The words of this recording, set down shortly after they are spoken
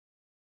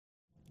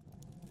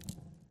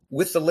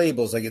With the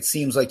labels, like it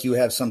seems like you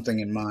have something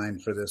in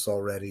mind for this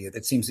already.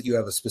 It seems that you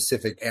have a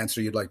specific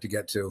answer you'd like to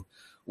get to.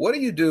 What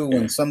do you do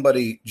when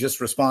somebody just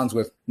responds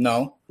with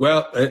no?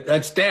 Well,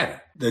 that's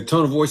data. The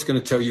tone of voice is going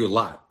to tell you a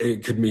lot.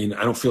 It could mean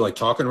I don't feel like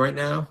talking right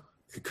now.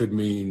 It could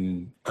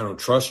mean I don't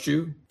trust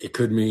you. It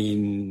could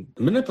mean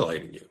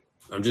manipulating you.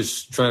 I'm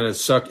just trying to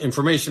suck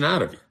information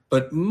out of you.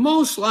 But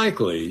most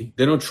likely,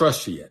 they don't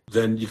trust you yet.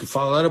 Then you can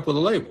follow that up with a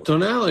label.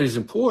 Tonality is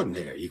important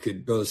there. You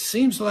could go, it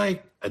seems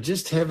like I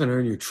just haven't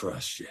earned your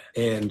trust yet.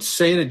 And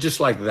saying it just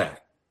like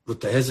that,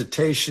 with the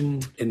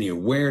hesitation and the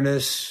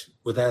awareness,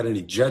 without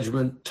any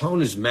judgment.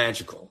 Tone is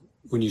magical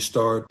when you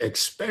start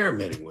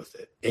experimenting with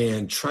it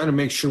and trying to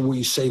make sure what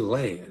you say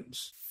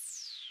lands.